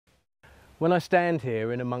When I stand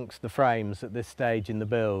here in amongst the frames at this stage in the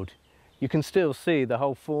build, you can still see the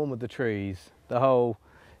whole form of the trees, the whole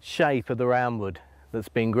shape of the roundwood that's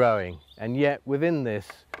been growing, and yet within this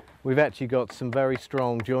we've actually got some very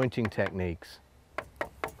strong jointing techniques.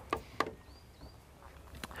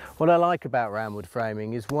 What I like about roundwood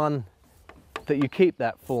framing is, one, that you keep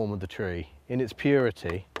that form of the tree in its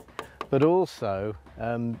purity, but also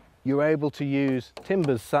you're able to use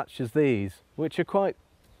timbers such as these, which are quite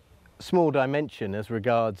small dimension as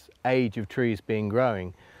regards age of trees being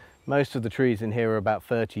growing. Most of the trees in here are about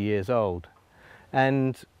 30 years old,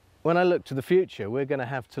 and when I look to the future, we're going to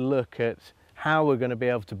have to look at how we're going to be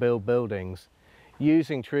able to build buildings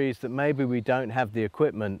using trees that maybe we don't have the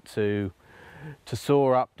equipment to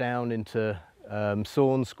saw up down into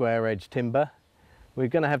sawn square edge timber. We're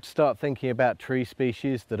going to have to start thinking about tree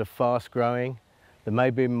species that are fast growing, that may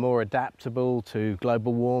be more adaptable to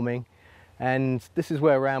global warming, and this is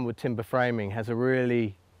where roundwood timber framing has a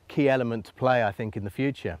really key element to play, I think, in the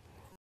future.